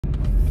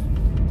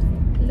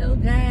Hello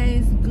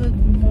guys, good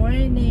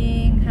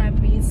morning,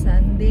 happy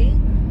Sunday.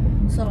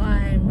 So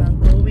I'm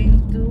going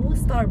to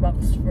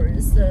Starbucks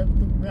first to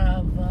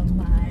grab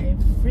my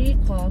free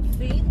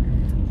coffee.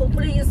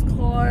 Hopefully you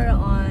score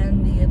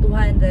on the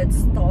 200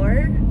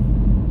 star.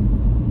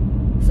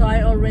 So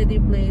I already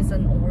placed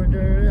an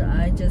order.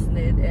 I just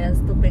need is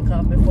to pick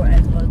up before I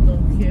go to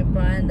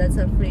Coupon. That's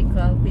a free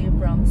coffee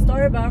from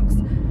Starbucks.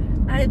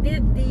 I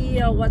did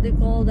the what they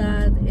call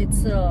that,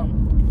 it's a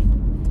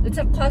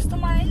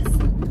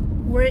customized,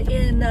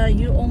 wherein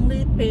you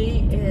only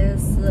pay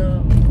is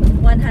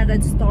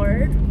 100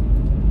 star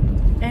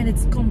and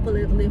it's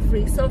completely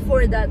free. So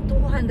for that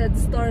 200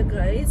 star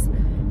guys,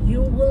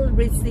 you will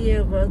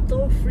receive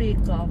 2 free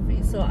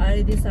coffee. So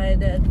I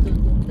decided to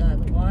do that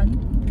one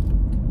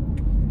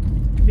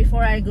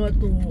before I go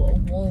to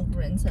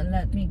Walgreens. And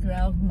let me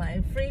grab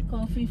my free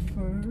coffee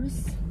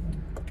first.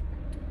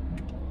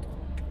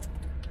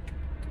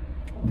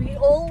 We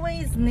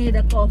always need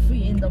a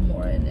coffee in the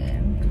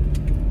morning.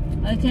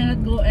 I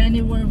cannot go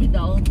anywhere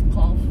without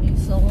coffee.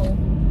 So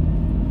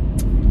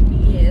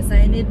yes,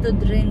 I need to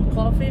drink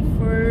coffee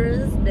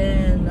first,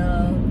 then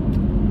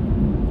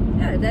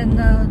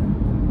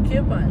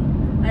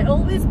Coupon. I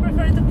always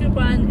prefer to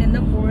Coupon in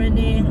the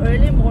morning,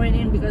 early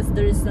morning, because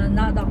there's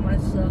not that much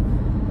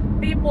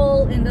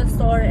people in the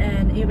store,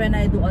 and even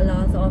I do a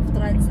lot of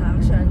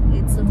transaction,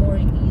 it's more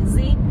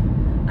easy.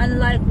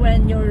 Unlike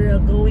when you're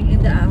going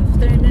in the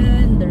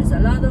afternoon, there's a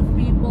lot of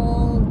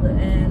people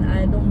and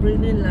I don't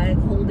really like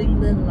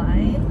holding the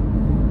line.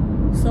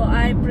 So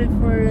I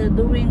prefer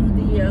doing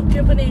the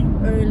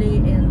couponing early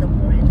in the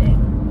morning.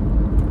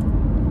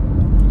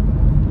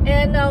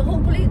 And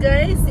hopefully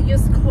guys, you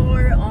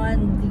score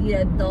on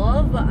the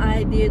Dove.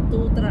 I did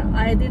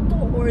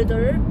two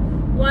order.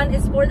 One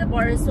is for the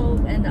bar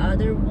soap and the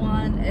other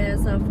one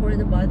is for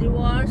the body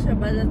wash.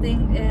 But the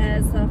thing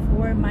is,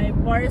 for my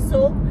bar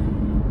soap,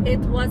 it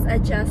was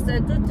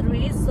adjusted to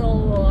 3,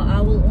 so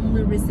I will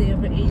only receive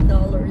 $8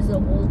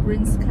 of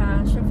Walgreens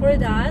cash for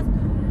that.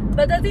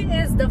 But the thing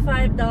is, the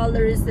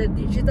 $5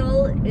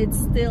 digital, it's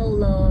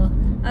still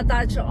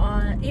attached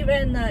on,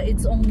 even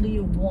it's only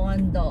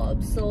one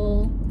Dove.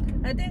 So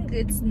I think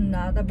it's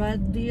not a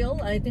bad deal.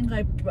 I think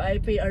I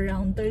pay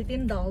around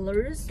 $13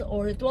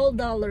 or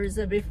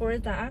 $12 before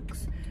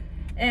tax,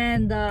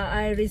 and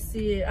I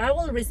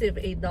will receive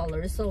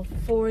 $8. So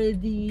for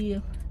the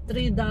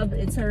 3 Dove,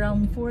 it's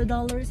around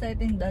 $4. I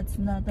think that's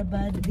not a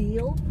bad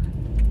deal.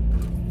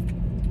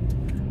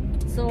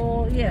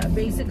 So yeah,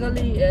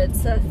 basically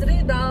it's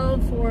 3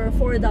 Dove for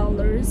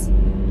 $4.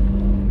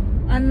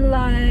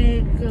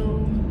 Unlike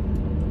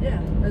yeah,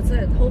 that's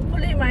it.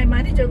 Hopefully my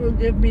manager will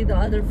give me the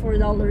other $4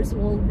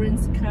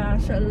 Walgreens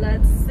cash.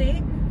 Let's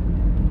see,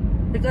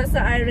 because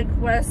I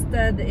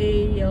requested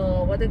a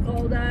what they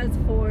call that,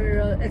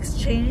 for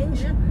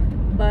exchange,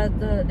 but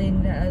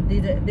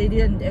they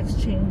didn't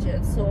exchange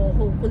it. So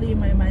hopefully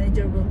my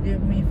manager will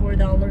give me $4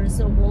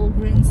 of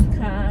Walgreens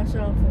cash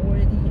for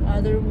the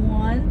other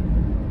one.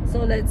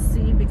 So let's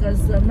see,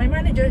 because my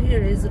manager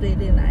here is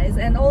really nice.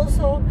 And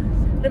also,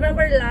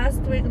 remember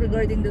last week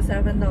regarding the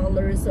 $7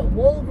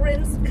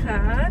 Walgreens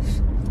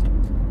cash,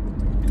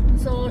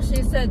 so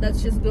she said that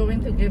she's going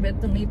to give it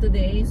to me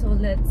today. So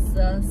let's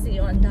see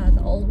on that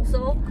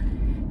also.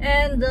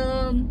 And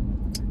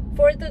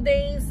for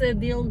today's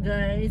deal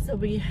guys,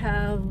 we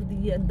have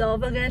the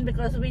Dove again,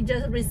 because we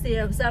just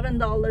received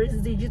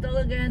 $7 digital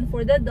again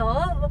for the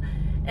Dove,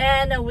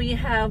 and we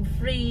have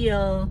free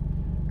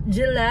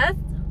Gillette.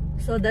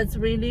 So that's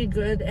really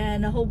good,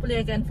 and hopefully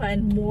I can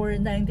find more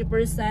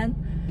 90%.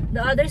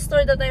 The other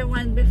store that I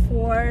went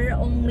before,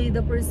 only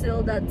the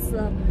Persil that's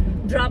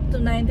dropped to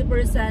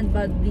 90%,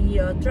 but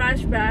the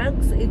trash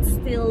bags, it's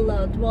still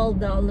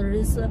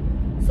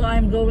 $12. So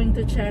I'm going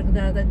to check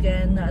that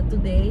again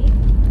today.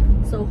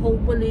 So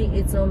hopefully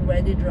it's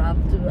already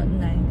dropped to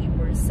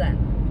 90%.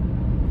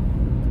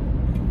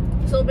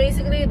 So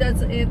basically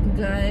that's it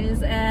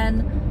guys.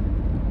 And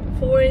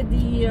for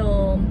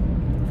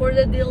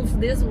the deals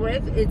this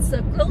week, it's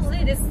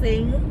closely the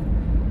same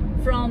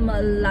from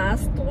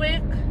last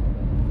week.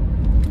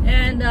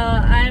 And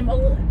I'm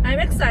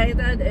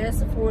excited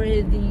as for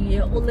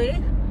the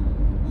Olay.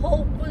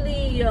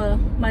 Hopefully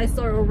my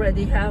store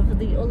already have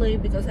the Olay,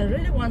 because I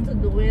really want to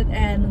do it,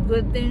 and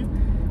good thing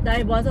the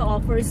Ibotta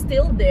offer is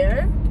still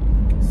there.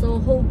 So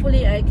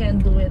hopefully I can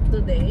do it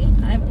today.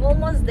 I'm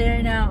almost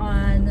there now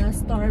on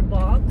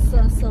Starbucks.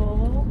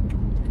 So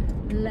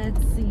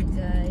let's see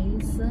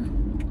guys.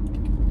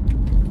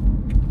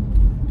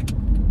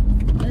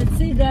 Let's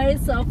see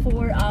guys,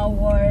 for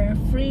our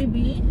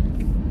freebie.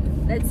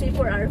 Let's see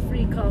for our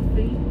free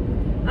coffee.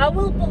 I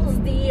will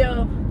post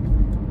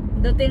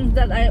the things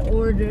that I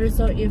order.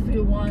 So if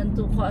you want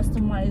to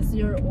customize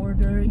your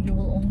order, you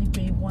will only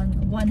pay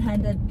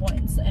 100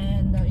 points,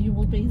 and you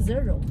will pay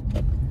 0.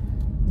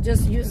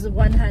 Just use the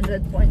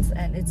 100 points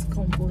and it's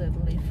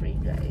completely free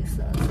guys.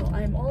 So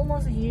I'm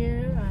almost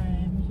here.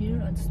 I'm here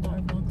at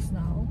Starbucks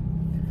now.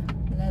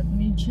 Let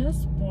me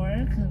just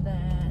park,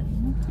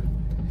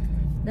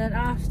 then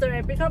after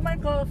I pick up my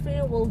coffee,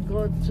 we'll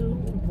go to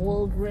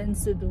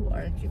Walgreens to do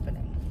our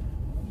couponing.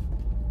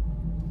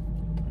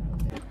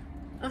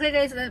 Okay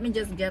guys, let me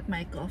just get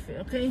my coffee,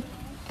 okay?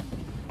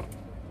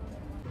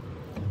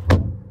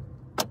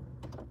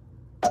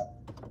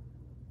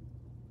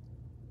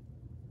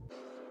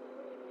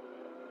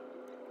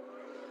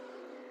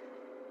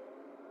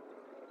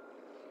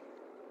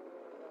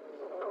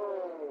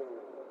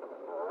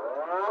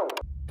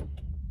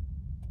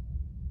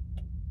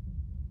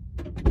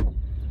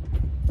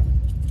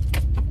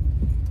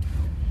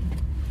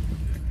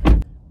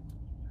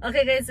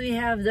 Okay guys, we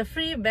have the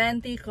free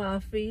venti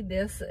coffee.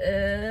 This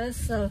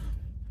is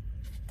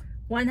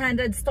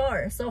 100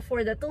 star. So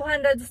for the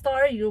 200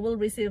 star, you will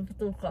receive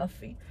 2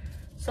 coffee.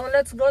 So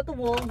let's go to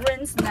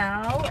Walgreens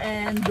now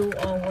and do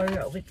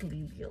our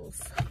weekly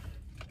deals.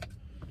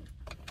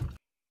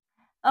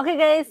 Okay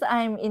guys,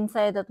 I'm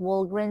inside at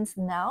Walgreens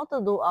now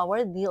to do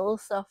our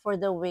deals for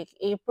the week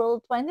April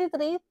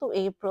 23 to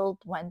April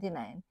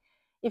 29.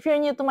 If you're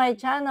new to my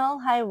channel,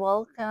 hi,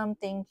 welcome.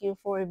 Thank you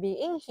for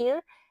being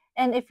here.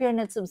 And if you're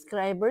not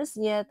subscribers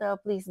yet,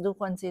 please do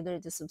consider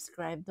to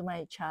subscribe to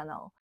my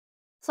channel.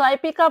 So I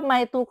pick up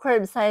my 2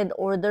 curbside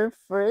order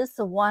first.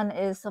 One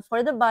is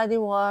for the body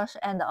wash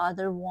and the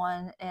other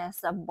one is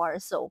a bar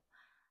soap.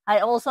 I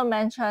also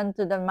mentioned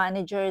to the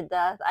manager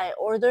that I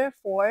ordered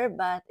 4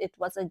 but it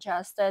was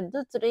adjusted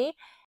to 3.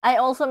 I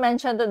also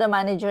mentioned to the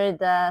manager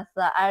that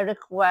I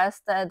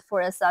requested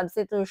for a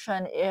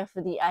substitution if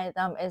the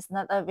item is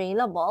not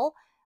available,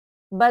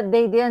 but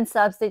they didn't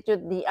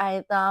substitute the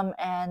item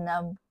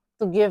and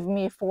to give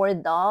me 4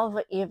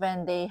 Dove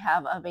even they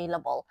have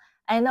available.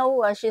 I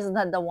know she's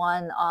not the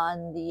one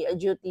on the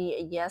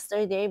duty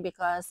yesterday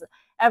because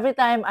every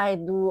time I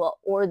do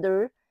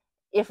order,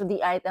 if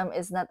the item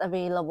is not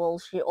available,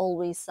 she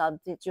always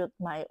substitute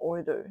my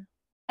order.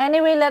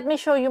 Anyway, let me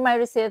show you my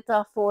receipt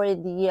for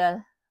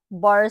the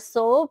bar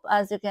soap.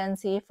 As you can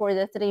see, for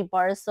the 3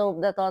 bar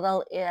soap, the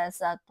total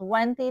is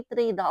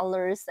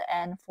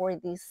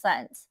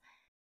 $23.40.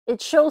 It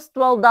shows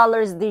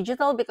 $12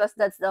 digital because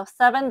that's the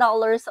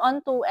 $7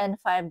 on 2 and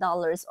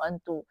 $5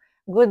 on 2.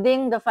 Good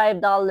thing the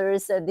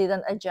 $5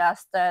 didn't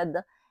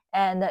adjusted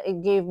and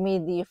it gave me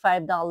the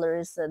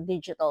 $5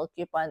 digital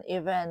coupon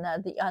even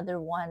the other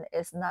one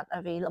is not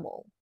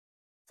available.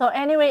 So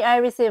anyway, I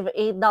received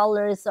 $8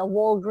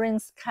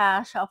 Walgreens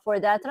cash for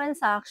that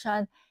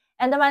transaction.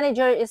 And the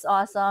manager is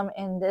awesome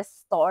in this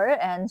store.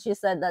 And she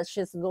said that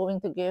she's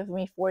going to give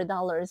me $4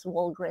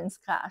 Walgreens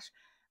cash.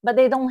 But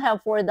they don't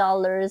have $4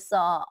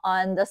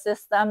 on the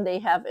system. They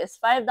have is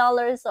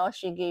 $5. So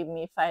she gave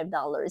me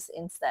 $5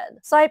 instead.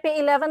 So I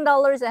pay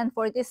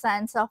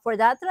 $11.40 for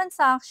that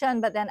transaction.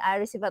 But then I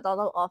receive a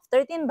total of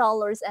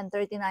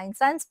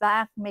 $13.39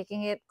 back,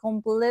 making it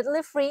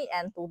completely free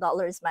and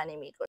 $2 money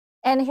maker.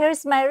 And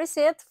here's my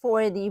receipt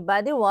for the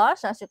body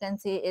wash. As you can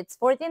see, it's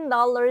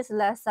 $14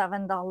 less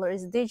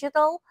 $7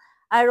 digital.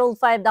 I rolled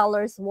 $5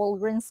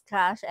 Walgreens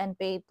cash and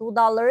paid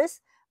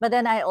 $2. But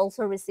then I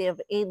also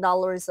received $8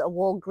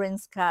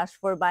 Walgreens cash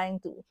for buying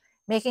 2,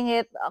 making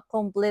it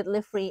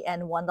completely free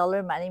and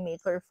 $1 money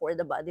maker for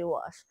the body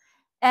wash.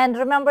 And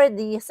remember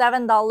the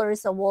 $7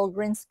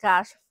 Walgreens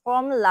cash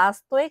from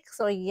last week.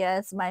 So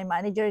yes, my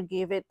manager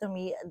gave it to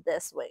me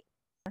this week.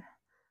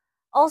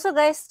 Also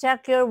guys,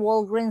 check your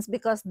Walgreens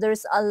because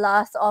there's a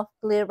lot of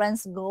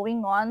clearance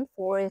going on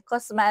for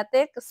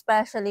cosmetic,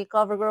 especially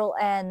CoverGirl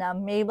and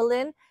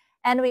Maybelline.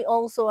 And we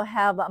also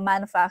have a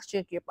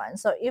manufacturer coupon.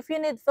 So if you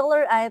need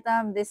filler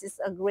item, this is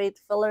a great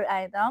filler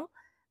item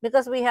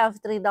because we have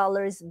 $3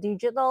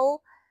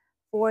 digital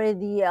for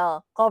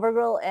the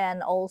CoverGirl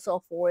and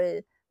also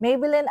for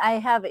Maybelline. I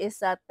have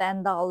is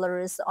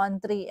 $10 on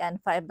 3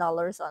 and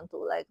 $5 on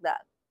 2 like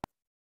that.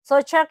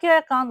 So check your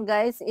account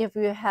guys if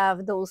you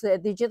have those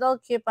digital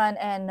coupon,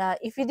 and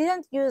if you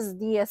didn't use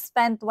the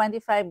spend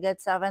 25 get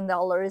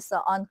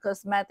 $7 on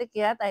cosmetic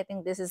yet, I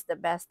think this is the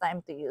best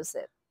time to use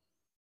it.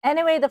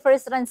 Anyway, the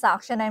first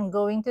transaction I'm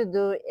going to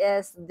do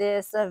is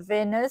this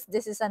Venus.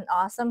 This is an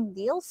awesome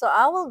deal. So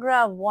I will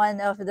grab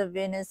one of the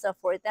Venus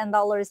for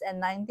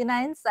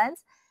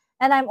 $10.99.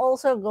 And I'm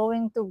also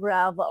going to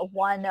grab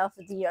one of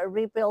the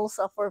refills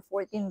for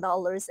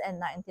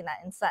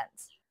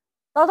 $14.99.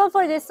 Total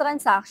for this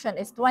transaction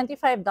is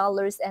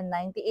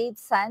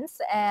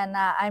 $25.98, and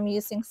I'm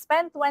using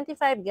spend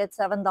 25 get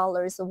 $7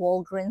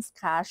 Walgreens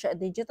cash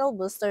digital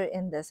booster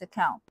in this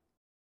account.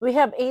 We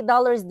have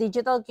 $8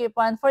 digital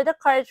coupon for the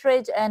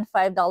cartridge and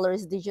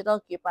 $5 digital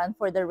coupon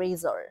for the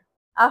razor.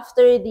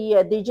 After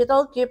the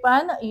digital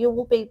coupon, you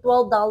will pay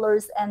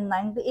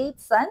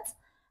 $12.98,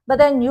 but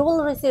then you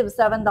will receive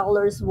 $7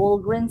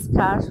 Walgreens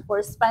cash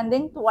for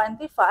spending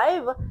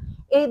 25,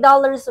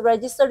 $8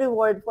 register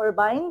reward for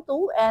buying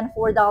 2, and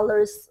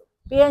 $4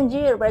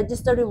 P&G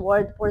register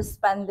reward for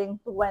spending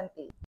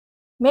 20.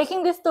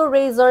 Making this 2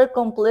 razor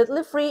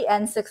completely free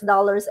and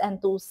 $6.02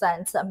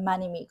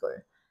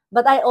 moneymaker.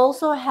 But I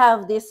also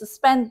have this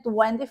spend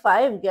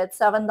 25 get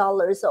 $7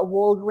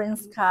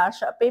 Walgreens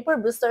cash paper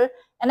booster,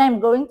 and I'm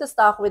going to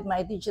stock with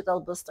my digital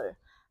booster.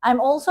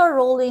 I'm also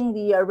rolling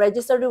the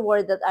register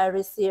reward that I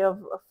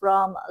received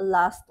from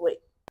last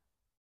week.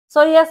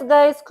 So yes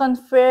guys,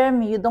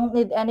 confirm you don't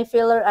need any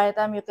filler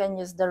item. You can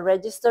use the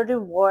register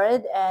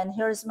reward, and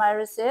here's my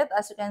receipt.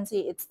 As you can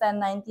see, it's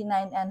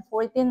 $10.99 and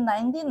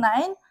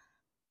 $14.99.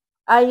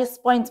 I use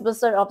points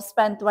booster of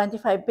spend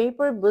 25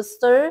 paper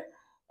booster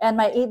and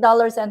my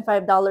 $8 and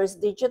 $5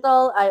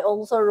 digital. I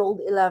also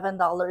rolled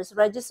 $11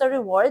 register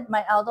reward.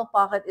 My out of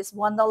pocket is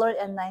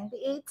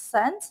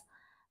 $1.98.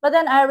 But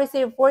then I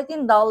received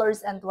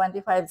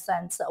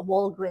 $14.25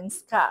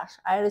 Walgreens cash.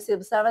 I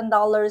received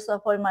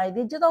 $7 for my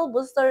digital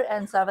booster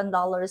and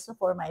 $7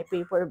 for my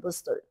paper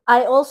booster.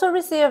 I also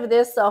received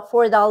this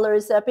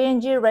 $4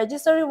 PNG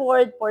register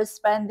reward for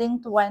spending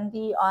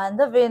 20 on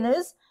the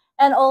Venus,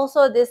 and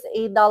also this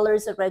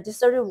 $8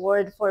 register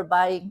reward for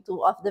buying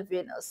 2 of the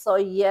Venus. So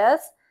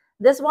yes,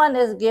 this one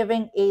is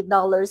giving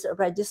 $8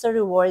 register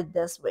reward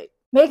this week,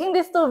 making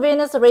these 2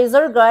 Venus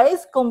razor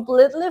guys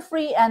completely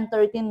free and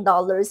 $13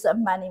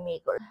 money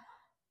maker.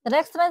 The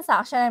next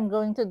transaction I'm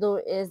going to do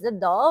is the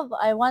Dove.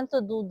 I want to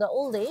do the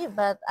Olay,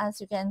 but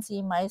as you can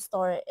see, my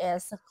store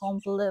is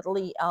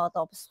completely out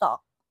of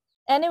stock.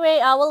 Anyway,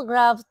 I will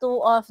grab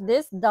 2 of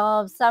this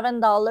Dove,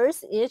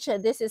 $7 each.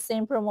 This is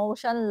same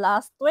promotion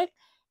last week.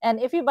 And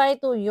if you buy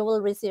 2, you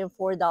will receive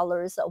 $4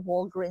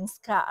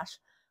 Walgreens cash.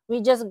 We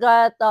just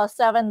got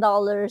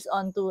 $7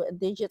 onto a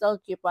digital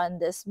coupon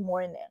this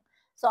morning.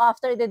 So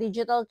after the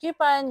digital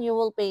coupon, you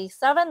will pay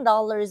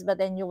 $7, but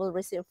then you will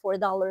receive $4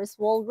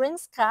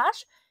 Walgreens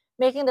cash,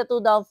 making the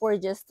 2 Dove for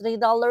just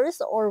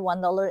 $3 or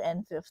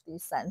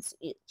 $1.50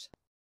 each.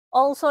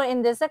 Also,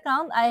 in this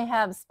account, I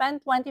have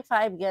spent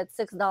 25, get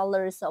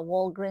 $6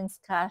 Walgreens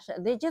cash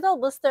digital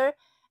booster,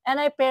 and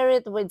I pair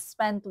it with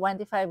spend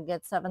 25,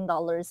 get $7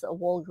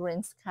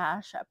 Walgreens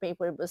cash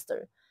paper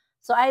booster.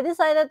 So I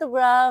decided to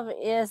grab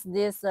is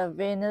this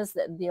Venus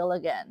deal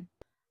again.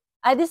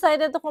 I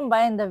decided to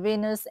combine the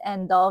Venus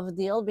and Dove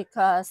deal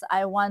because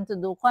I want to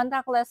do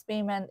contactless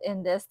payment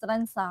in this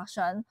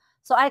transaction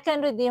so I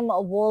can redeem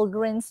a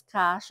Walgreens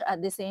cash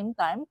at the same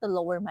time to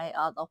lower my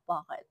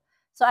out-of-pocket.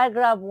 So I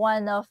grabbed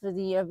one of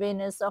the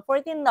Venus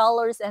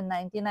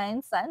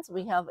 $14.99.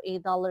 We have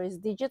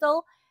 $8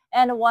 digital,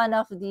 and one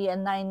of the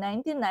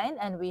 $9.99,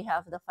 and we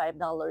have the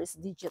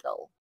 $5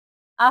 digital.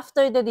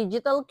 After the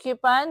digital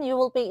coupon, you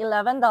will pay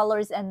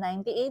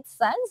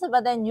 $11.98,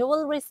 but then you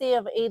will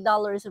receive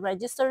 $8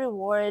 register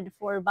reward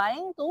for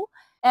buying 2,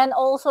 and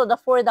also the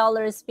 $4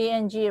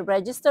 PNG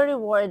register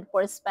reward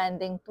for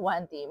spending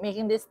 20,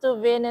 making these 2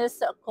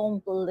 Venus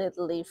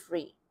completely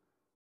free.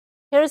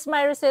 Here's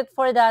my receipt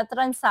for that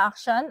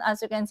transaction.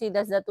 As you can see,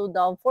 that's the 2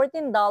 Dove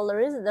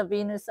 $14, the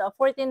Venus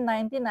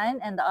 $14.99,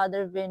 and the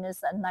other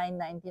Venus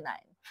 $9.99.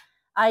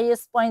 I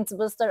use points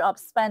booster of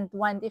spend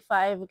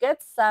 25,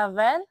 get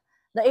 7.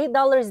 The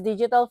 $8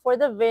 digital for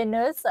the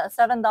Venus,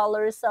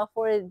 $7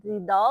 for the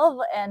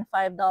Dove, and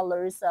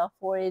 $5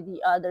 for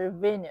the other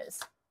Venus.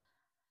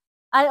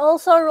 I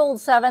also rolled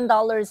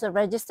 $7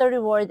 register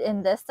reward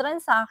in this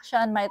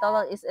transaction. My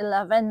total is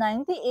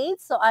 $11.98,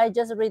 so I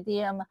just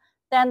redeem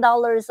 $10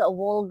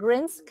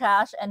 Walgreens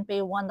cash and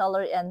pay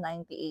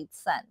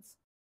 $1.98.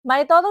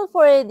 My total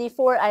for the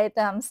 4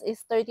 items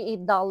is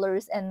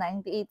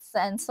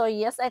 $38.98. So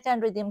yes, I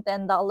can redeem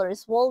 $10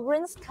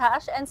 Walgreens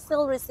cash and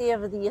still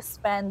receive the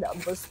spend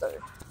booster.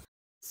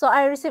 So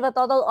I receive a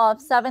total of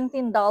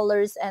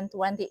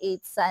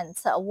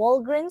 $17.28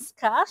 Walgreens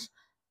cash,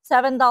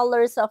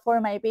 $7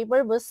 for my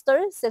paper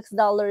booster,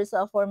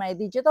 $6 for my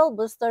digital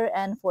booster,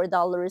 and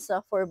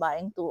 $4 for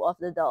buying 2 of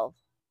the Dove.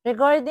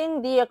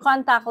 Regarding the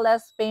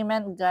contactless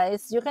payment,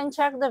 guys, you can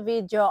check the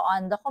video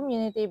on the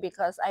community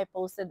because I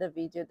posted the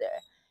video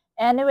there.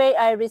 Anyway,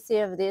 I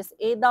received this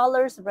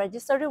 $8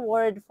 register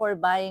reward for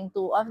buying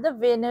 2 of the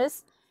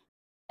Venus,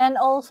 and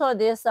also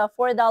this $4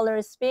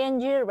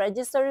 PNG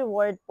register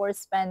reward for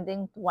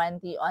spending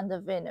 20 on the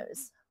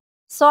Venus.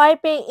 So I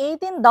pay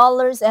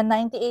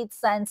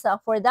 $18.98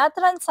 for that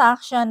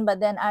transaction, but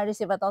then I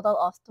receive a total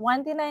of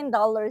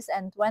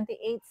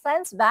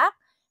 $29.28 back,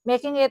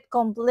 making it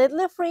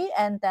completely free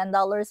and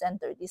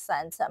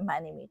 $10.30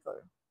 money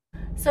maker.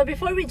 So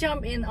before we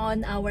jump in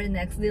on our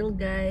next deal,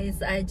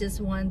 guys, I just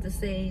want to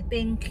say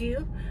thank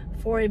you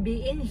for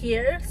being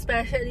here,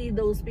 especially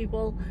those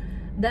people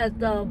that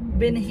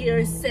been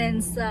here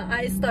since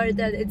I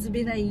started. It's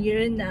been a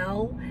year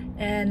now,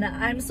 and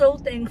I'm so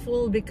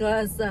thankful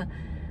because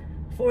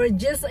for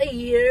just a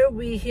year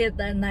we hit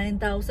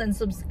 9,000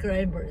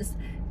 subscribers.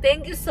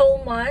 Thank you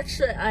so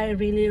much. I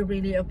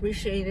really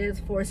appreciate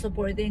it for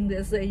supporting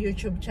this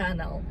YouTube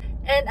channel.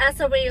 And as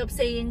a way of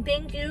saying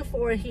thank you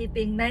for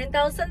hitting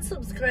 9,000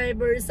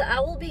 subscribers, I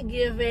will be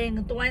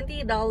giving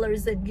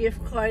 $20 a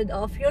gift card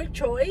of your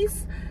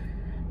choice.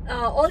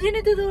 All you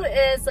need to do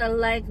is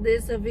like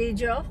this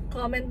video,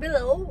 comment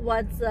below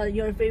what's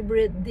your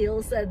favorite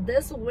deals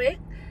this week,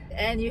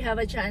 and you have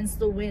a chance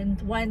to win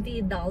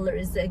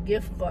 $20 a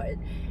gift card.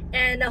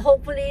 And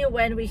hopefully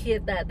when we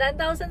hit that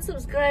 10,000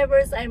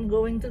 subscribers, I'm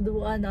going to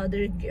do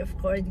another gift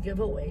card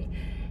giveaway.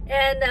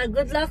 And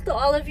good luck to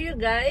all of you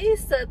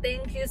guys.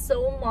 Thank you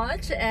so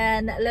much,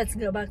 and let's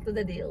go back to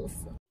the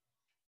deals.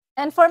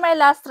 And for my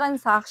last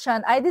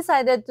transaction, I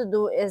decided to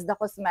do is the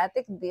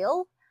cosmetic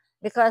deal.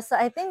 because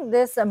I think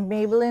this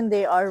Maybelline,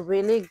 they are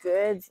really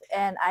good,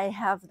 and I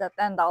have the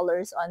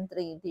 $10 on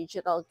 3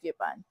 digital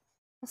coupon.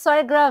 So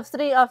I grabbed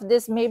 3 of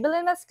this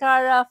Maybelline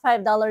mascara,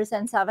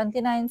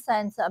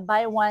 $5.79.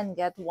 Buy one,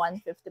 get one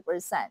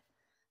 50%.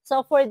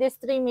 So for this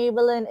 3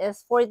 Maybelline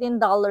is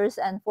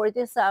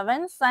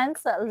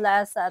 $14.47,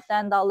 less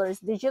 $10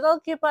 digital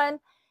coupon,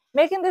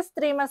 making this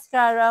 3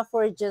 mascara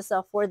for just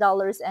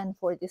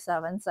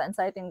 $4.47.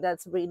 I think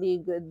that's really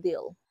good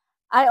deal.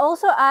 I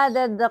also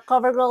added the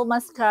CoverGirl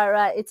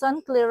mascara. It's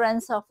on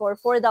clearance for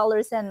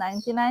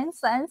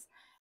 $4.99.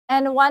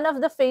 And one of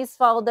the face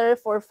powder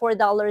for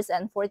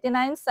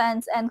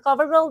 $4.49. And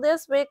CoverGirl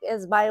this week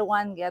is buy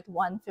one, get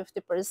one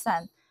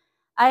 50%.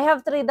 I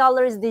have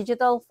 $3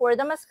 digital for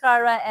the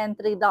mascara and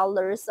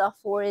 $3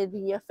 for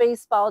the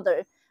face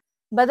powder.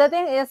 But the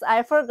thing is,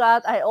 I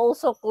forgot I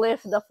also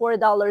clipped the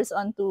 $4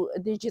 onto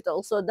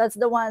digital. So that's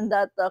the one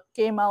that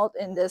came out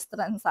in this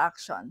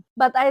transaction.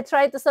 But I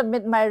tried to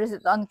submit my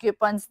receipt on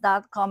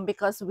coupons.com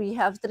because we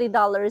have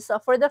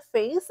 $3 for the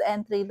face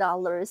and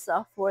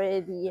 $3 for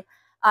the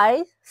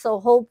eye. So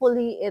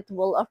hopefully it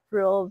will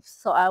approve.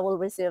 So I will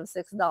receive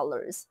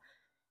 $6.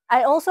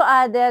 I also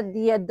added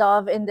the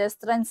Dove in this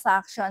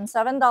transaction,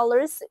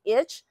 $7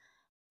 each.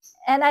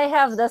 And I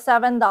have the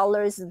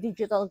 $7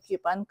 digital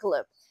coupon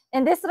clip.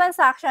 In this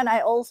transaction,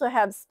 I also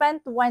have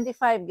spent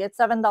 $25, get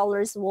 $7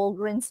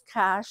 Walgreens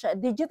cash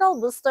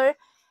digital booster,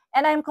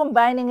 and I'm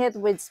combining it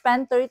with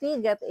spend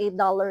 30, get $8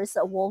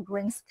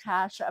 Walgreens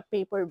cash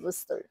paper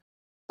booster.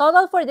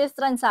 Total for this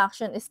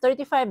transaction is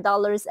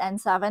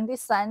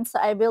 $35.70.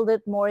 I billed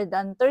it more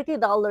than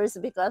 $30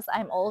 because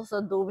I'm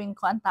also doing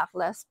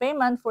contactless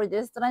payment for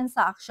this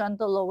transaction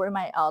to lower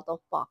my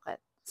out-of-pocket.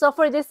 So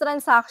for this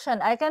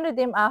transaction, I can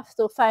redeem up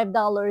to $5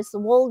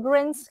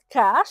 Walgreens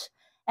cash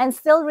and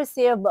still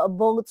receive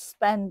both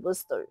spend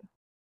booster.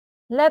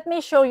 Let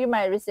me show you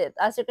my receipt.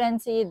 As you can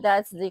see,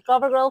 that's the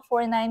CoverGirl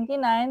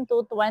 $4.99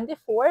 to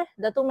 $24,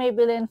 the 2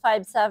 Maybelline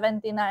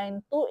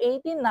 $5.79 to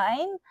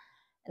 $89,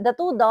 the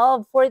 2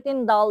 Dove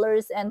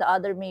 $14, and the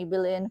other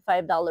Maybelline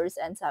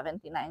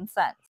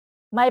 $5.79.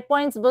 My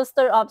points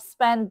booster of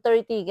spend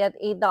 30, get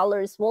 $8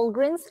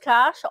 Walgreens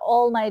cash.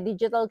 All my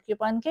digital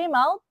coupon came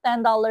out.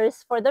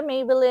 $10 for the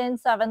Maybelline,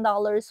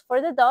 $7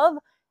 for the Dove,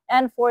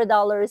 and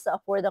 $4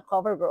 for the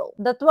CoverGirl.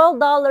 The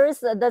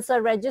 $12, that's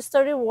a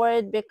register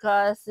reward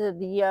because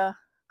the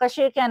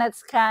cashier cannot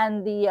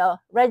scan the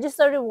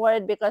register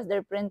reward because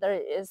their printer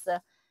is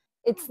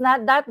it's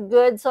not that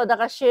good, so the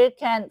cashier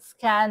can't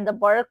scan the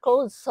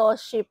barcode, so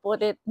she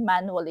put it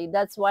manually.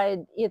 That's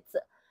why it's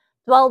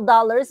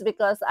 $12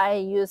 because I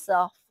use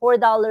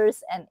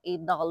 $4 and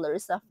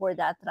 $8 for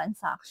that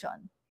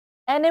transaction.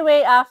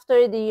 Anyway,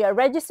 after the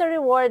register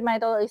reward, my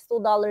total is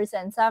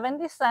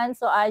 $2.70.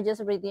 So I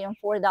just redeemed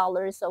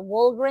 $4 of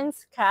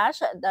Walgreens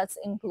cash. That's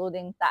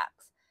including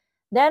tax.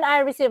 Then I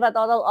receive a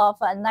total of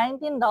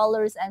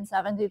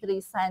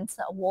 $19.73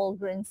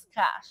 Walgreens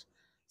cash.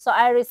 So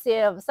I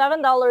receive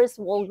 $7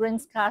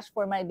 Walgreens cash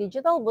for my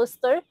digital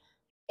booster,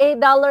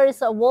 $8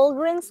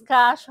 Walgreens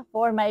cash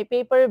for my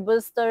paper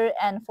booster,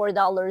 and $4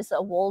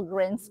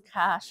 Walgreens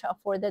cash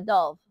for the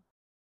Dove.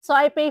 So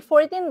I pay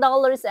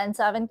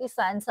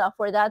 $14.70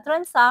 for that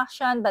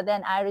transaction, but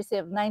then I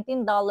received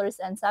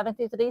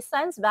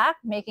 $19.73 back,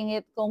 making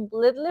it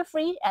completely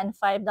free and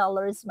 $5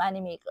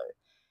 moneymaker.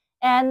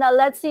 And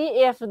let's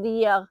see if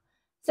the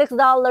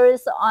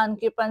 $6 on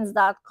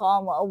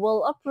coupons.com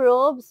will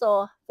approve.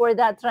 So for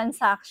that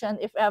transaction,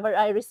 if ever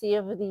I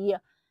receive the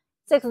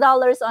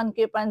 $6 on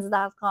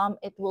coupons.com,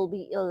 it will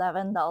be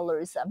 $11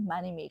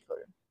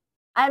 moneymaker.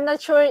 I'm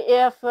not sure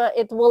if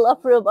it will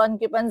approve on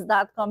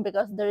coupons.com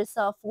because there's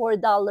a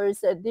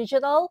 $4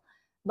 digital,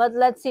 but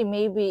let's see,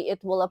 maybe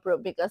it will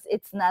approve because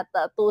it's not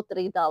 $2,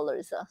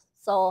 $3.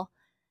 So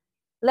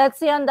let's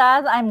see on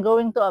that. I'm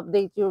going to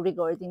update you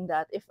regarding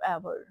that if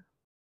ever.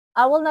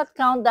 I will not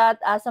count that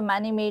as a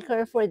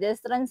moneymaker for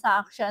this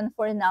transaction.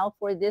 For now,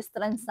 for this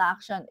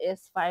transaction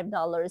is $5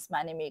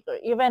 moneymaker.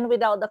 Even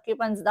without the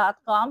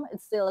coupons.com,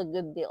 it's still a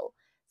good deal.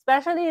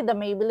 Especially the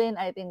Maybelline,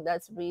 I think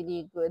that's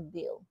really good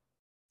deal.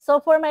 So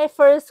for my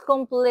first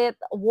complete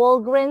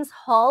Walgreens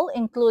haul,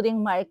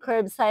 including my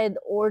curbside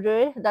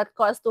order that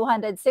cost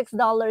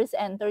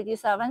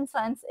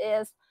 $206.37,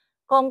 is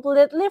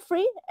completely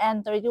free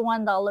and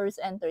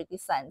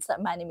 $31.30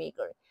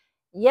 moneymaker.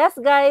 Yes,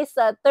 guys,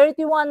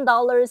 $31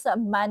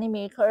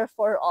 moneymaker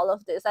for all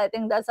of this. I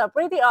think that's a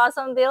pretty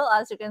awesome deal.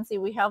 As you can see,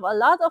 we have a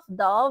lot of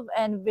Dove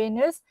and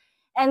Venus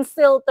and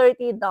still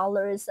 $30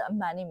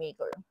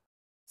 moneymaker.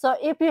 So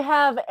if you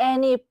have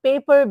any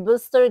paper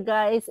booster,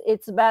 guys,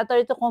 it's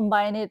better to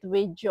combine it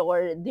with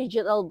your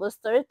digital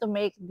booster to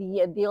make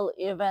the deal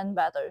even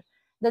better.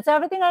 That's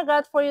everything I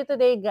got for you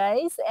today,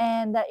 guys.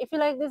 And if you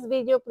like this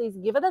video, please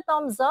give it a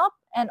thumbs up.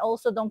 And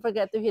also don't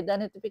forget to hit the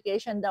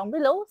notification down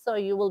below so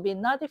you will be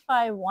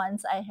notified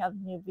once I have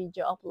new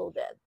video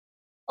uploaded.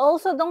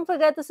 Also, don't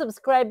forget to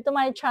subscribe to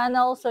my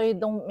channel so you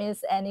don't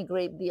miss any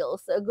great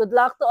deals. Good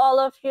luck to all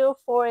of you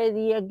for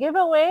the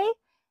giveaway.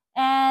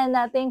 And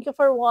thank you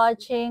for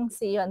watching.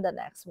 See you on the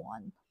next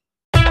one.